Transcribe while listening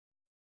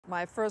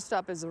My first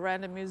stop is a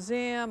random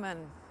museum, and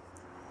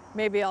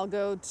maybe I'll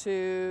go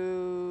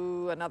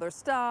to another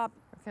stop.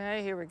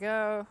 Okay, here we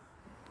go.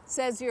 It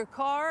says your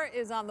car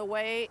is on the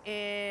way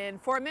in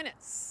 4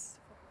 minutes.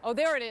 Oh,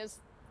 there it is.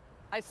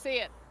 I see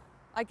it.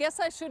 I guess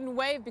I shouldn't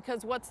wave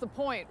because what's the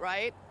point,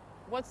 right?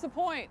 What's the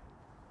point?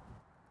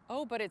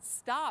 Oh, but it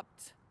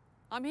stopped.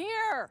 I'm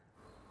here.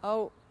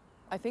 Oh,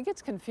 I think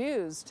it's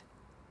confused.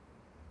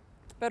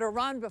 Better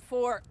run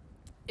before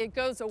it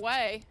goes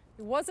away.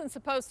 It wasn't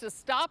supposed to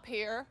stop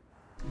here.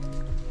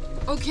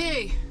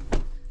 Okay,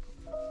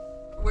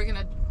 we're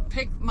gonna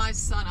pick my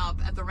son up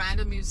at the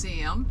Random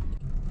Museum.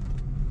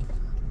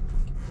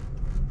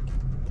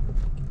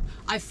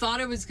 I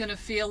thought it was gonna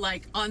feel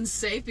like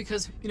unsafe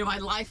because, you know, my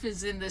life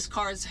is in this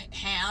car's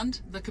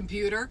hand, the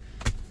computer,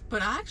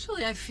 but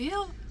actually I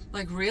feel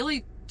like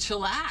really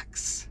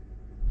chillax.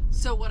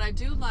 So what I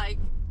do like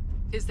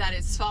is that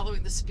it's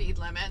following the speed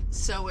limit,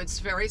 so it's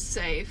very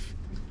safe.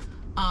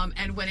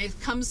 And when it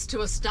comes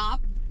to a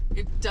stop,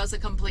 it does a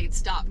complete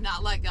stop,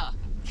 not like a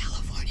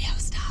California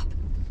stop,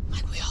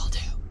 like we all do.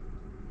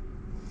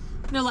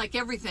 No, like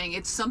everything,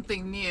 it's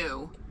something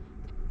new.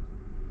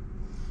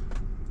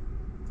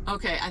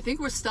 Okay, I think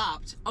we're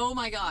stopped. Oh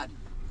my God.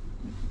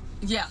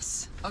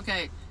 Yes,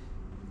 okay.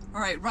 All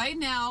right, right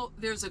now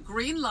there's a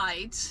green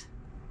light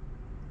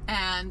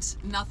and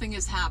nothing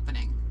is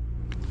happening.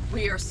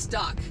 We are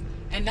stuck.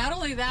 And not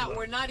only that,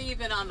 we're not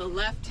even on the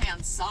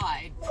left-hand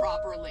side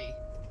properly.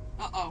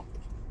 Uh-oh.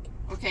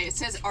 Okay, it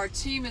says our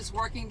team is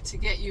working to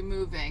get you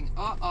moving.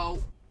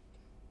 Uh-oh.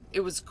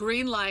 It was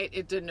green light,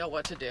 it didn't know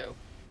what to do.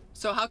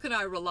 So how can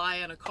I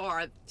rely on a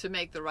car to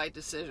make the right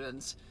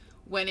decisions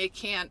when it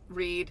can't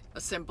read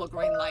a simple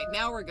green light?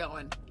 Now we're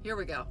going. Here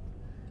we go.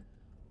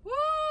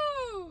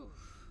 Woo!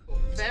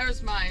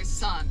 There's my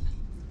son.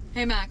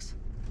 Hey, Max,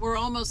 we're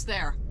almost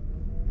there.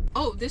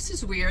 Oh, this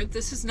is weird.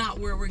 This is not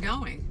where we're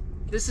going.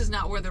 This is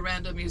not where the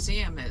Random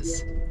Museum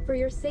is. For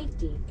your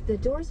safety, the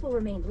doors will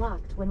remain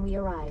locked when we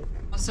arrive.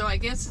 So I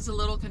guess it's a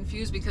little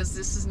confused because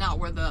this is not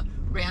where the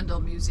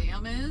Random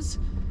Museum is.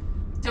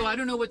 So I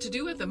don't know what to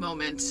do at the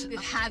moment.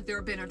 Had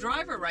there been a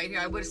driver right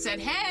here, I would have said,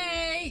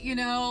 hey, you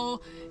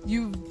know,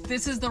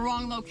 this is the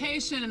wrong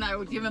location, and I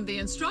would give him the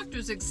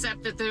instructors,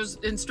 except that there's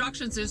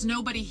instructions, there's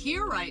nobody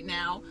here right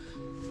now.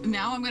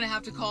 Now I'm gonna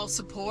have to call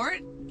support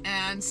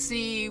and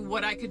see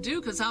what I could do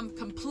because I'm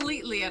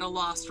completely at a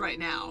loss right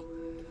now.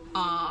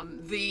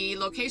 The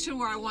location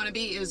where I want to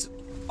be is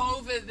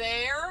over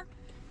there,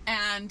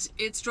 and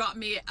it's dropped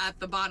me at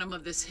the bottom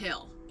of this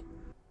hill.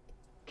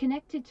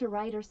 Connected to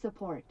rider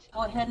support.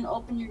 Go ahead and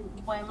open your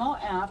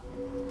Waymo app.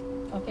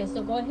 Okay,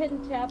 so go ahead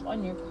and tap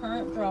on your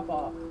current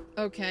drop-off.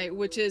 Okay,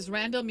 which is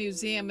Random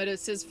Museum, but it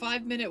says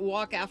 5-minute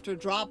walk after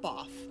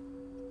drop-off.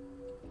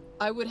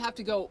 I would have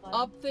to go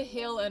up the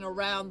hill and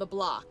around the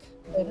block.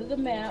 Go to the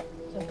map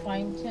to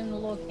fine-tune the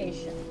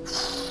location.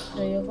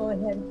 So you'll go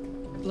ahead.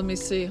 Let me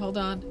see, hold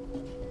on.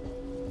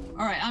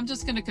 All right, I'm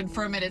just gonna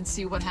confirm it and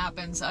see what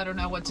happens. I don't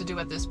know what to do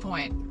at this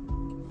point.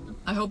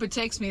 I hope it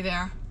takes me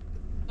there.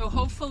 So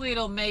hopefully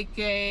it'll make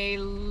a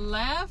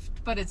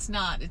left, but it's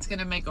not. It's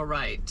gonna make a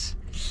right.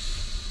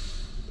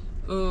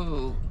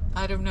 Ooh,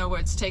 I don't know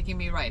where it's taking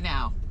me right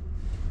now.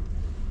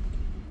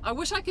 I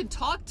wish I could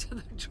talk to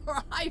the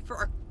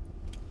driver.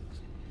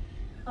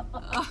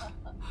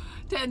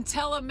 Then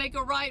tell him make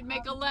a right,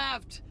 make a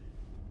left.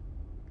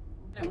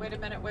 Wait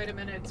a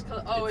minute.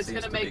 It's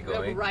gonna make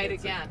a right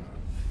again.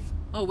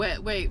 Oh,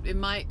 wait,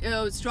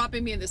 it's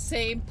dropping me in the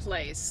same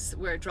place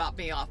where it dropped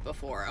me off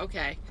before.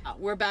 Okay,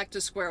 we're back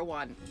to square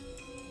one.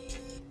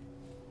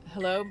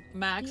 Hello,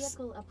 Max?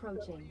 Vehicle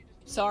approaching.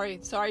 Sorry,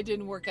 it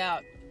didn't work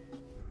out.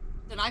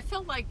 And I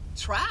felt like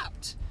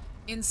trapped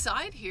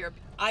inside here.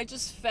 I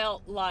just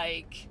felt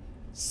like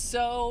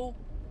so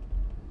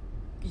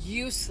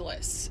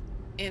useless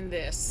in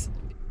this.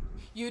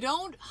 You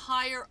don't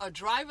hire a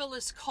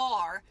driverless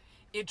car,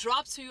 it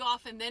drops you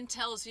off and then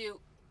tells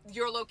you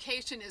your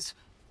location is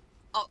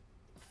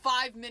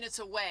 5 minutes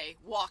away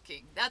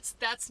walking.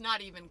 That's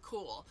not even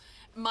cool.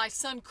 My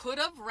son could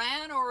have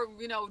ran or,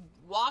 you know,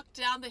 walked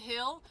down the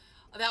hill.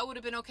 That would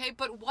have been okay.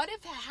 But what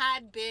if it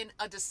had been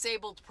a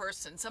disabled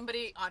person,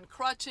 somebody on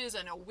crutches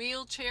and a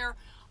wheelchair?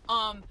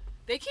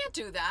 They can't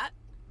do that.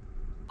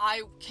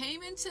 I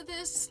came into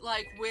this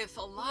like with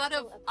a lot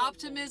of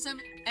optimism,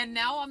 and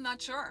now I'm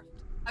not sure.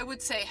 I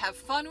would say have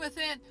fun with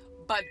it,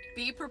 but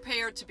be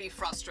prepared to be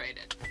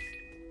frustrated.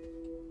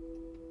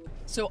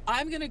 So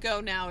I'm gonna go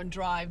now and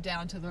drive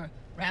down to the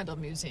Random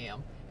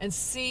Museum and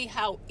see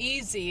how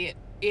easy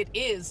it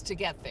is to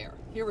get there.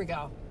 Here we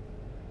go.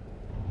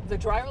 The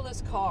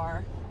driverless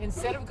car,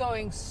 instead of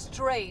going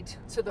straight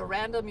to the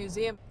Random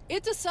Museum,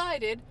 it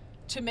decided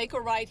to make a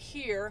right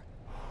here.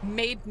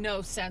 Made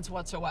no sense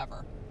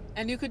whatsoever.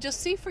 And you could just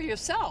see for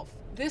yourself,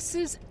 this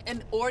is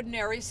an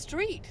ordinary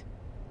street.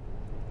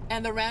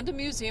 And the Random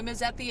Museum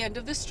is at the end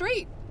of the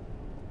street.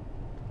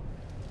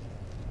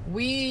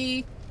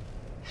 We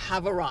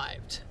have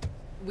arrived.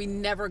 We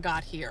never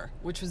got here,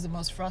 which was the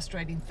most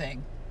frustrating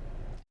thing.